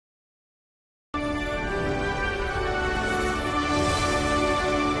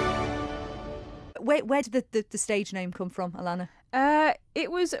where did the stage name come from, Alanna?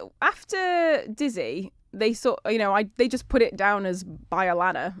 It was after Dizzy. They they just put it down as by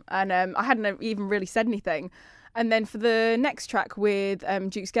Alanna, and I hadn't even really said anything. And then for the next track with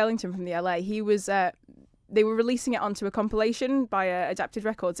Duke Skellington from the LA, they were releasing it onto a compilation by Adapted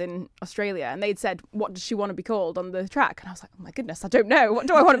Records in Australia, and they'd said, "What does she want to be called on the track?" And I was like, "Oh my goodness, I don't know. What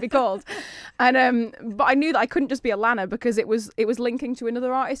do I want to be called?" And but I knew that I couldn't just be Alanna because it was linking to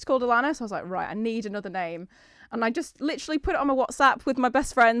another artist called Alanna. So I was like, right, I need another name. And I just literally put it on my WhatsApp with my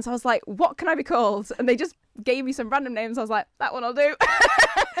best friends. I was like, what can I be called? And they just gave me some random names. I was like, that one I'll do.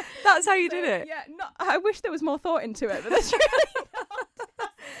 That's how you did it? Yeah. I wish there was more thought into it, but that's really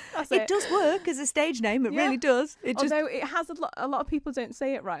not. It does work as a stage name. It really does. Although it has a lot of people don't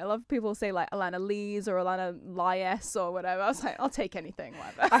say it right. A lot of people say like Alanna Lyes or Alanna Lyes or whatever. I was like, I'll take anything,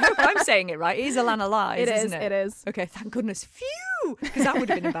 whatever. I hope I'm saying it right. It is Alanna Lyes, isn't it? It is. Okay, thank goodness. Phew! Because that would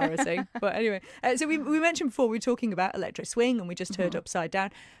have been embarrassing. But anyway, so we mentioned before we were talking about Electroswing, and we just heard Upside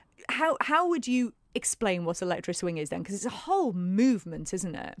Down. How would you explain what Electroswing is then? Because it's a whole movement,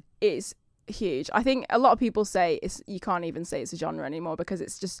 isn't it? It's huge. I think a lot of people say you can't even say it's a genre anymore because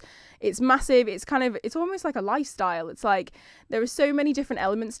it's massive. It's almost like a lifestyle. It's like there are so many different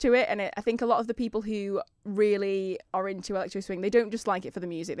elements to it, and I think a lot of the people who really are into Electroswing, they don't just like it for the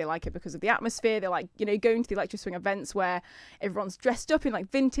music, they like it because of the atmosphere. They like, going to the Electroswing events where everyone's dressed up in like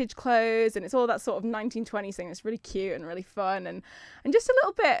vintage clothes, and it's all that sort of 1920s thing. It's really cute and really fun, and just a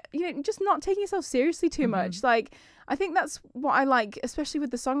little bit, just not taking yourself seriously too much. Like, I think that's what I like, especially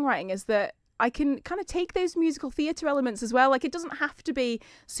with the songwriting, is that I can kind of take those musical theatre elements as well. Like, it doesn't have to be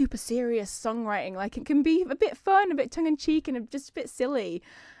super serious songwriting. Like, it can be a bit fun, a bit tongue-in-cheek, and just a bit silly,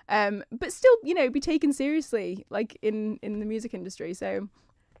 but still, be taken seriously, like in the music industry. So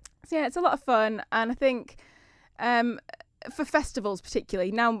yeah, it's a lot of fun. And I think for festivals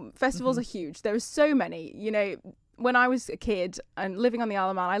particularly, now festivals are huge. There are so many, when I was a kid and living on the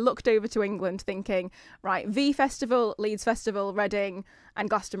Isle of Man, I looked over to England thinking, right, V Festival, Leeds Festival, Reading and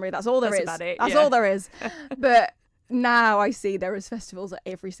Glastonbury. That's all there is. That's about it. That's all there is. But now I see there is festivals at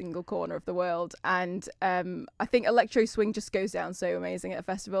every single corner of the world. And I think Electroswing just goes down so amazing at a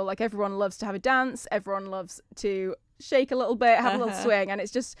festival. Like, everyone loves to have a dance. Everyone loves to shake a little bit, have a little swing. And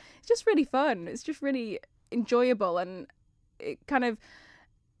it's just really fun. It's just really enjoyable. And it kind of...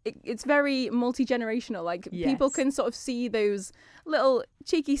 It's very multi-generational. Like, people can sort of see those little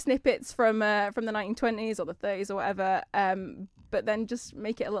cheeky snippets from the 1920s or the 30s or whatever, but then just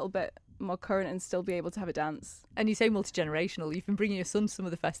make it a little bit more current and still be able to have a dance. And you say multi-generational. You've been bringing your son to some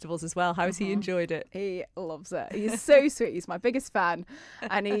of the festivals as well. How's he enjoyed it? He loves it. He's so sweet. He's my biggest fan.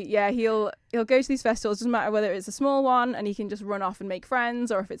 And he'll go to these festivals, doesn't matter whether it's a small one and he can just run off and make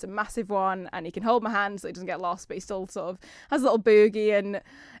friends, or if it's a massive one and he can hold my hand so he doesn't get lost, but he still sort of has a little boogie, and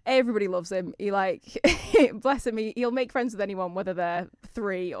everybody loves him. He bless him, he'll make friends with anyone, whether they're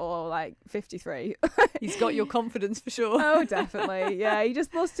 3 or like 53. He's got your confidence for sure. Oh, definitely. Yeah, he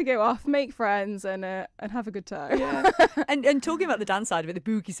just loves to go off, make friends, and have a good time. Yeah. and talking about the dance side of it, the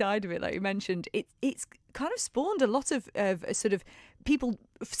boogie side of it, like you mentioned, it's kind of spawned a lot of sort of people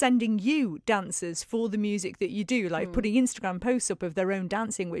sending you dancers for the music that you do, like putting Instagram posts up of their own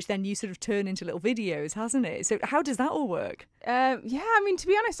dancing, which then you sort of turn into little videos, hasn't it? So how does that all work? Yeah, I mean, to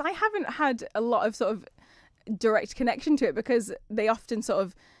be honest, I haven't had a lot of sort of direct connection to it, because they often sort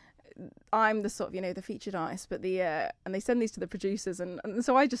of, I'm the sort of, the featured artist, but and they send these to the producers, and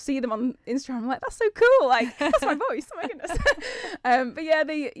so I just see them on Instagram. I'm like, that's so cool, like, that's my voice, oh my goodness. But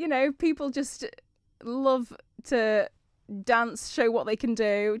yeah, people just love to dance, show what they can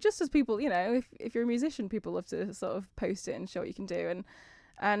do, just as people, if you're a musician, people love to sort of post it and show what you can do,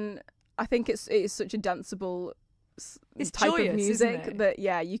 and I think it's such a danceable type of music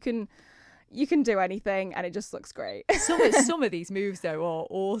that you can do anything, and it just looks great. Some of these moves, though, are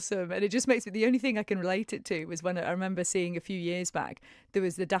awesome. And it just makes me... The only thing I can relate it to was when I remember seeing a few years back, there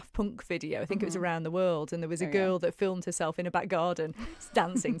was the Daft Punk video. I think it was Around the World. And there was a girl that filmed herself in a back garden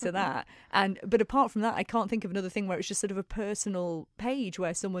dancing to that. But apart from that, I can't think of another thing where it's just sort of a personal page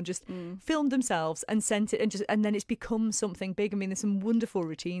where someone just filmed themselves and sent it, and then it's become something big. I mean, there's some wonderful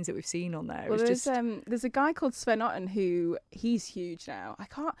routines that we've seen on there. Well, there's a guy called Sven Otten who... He's huge now.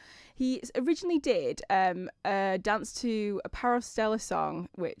 He originally did a dance to a Parostella song,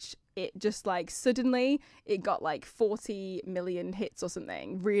 which it just like suddenly it got like 40 million hits or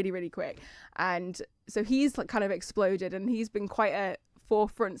something really, really quick. And so he's like kind of exploded, and he's been quite a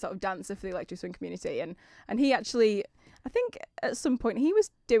forefront sort of dancer for the Electroswing community. And he actually, I think at some point he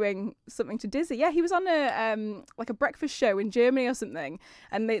was doing something to Dizzy. Yeah, he was on a like a breakfast show in Germany or something,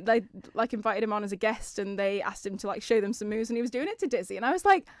 and they like invited him on as a guest, and they asked him to like show them some moves, and he was doing it to Dizzy, and I was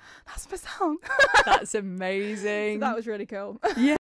like, that's my song. That's amazing. So that was really cool. Yeah.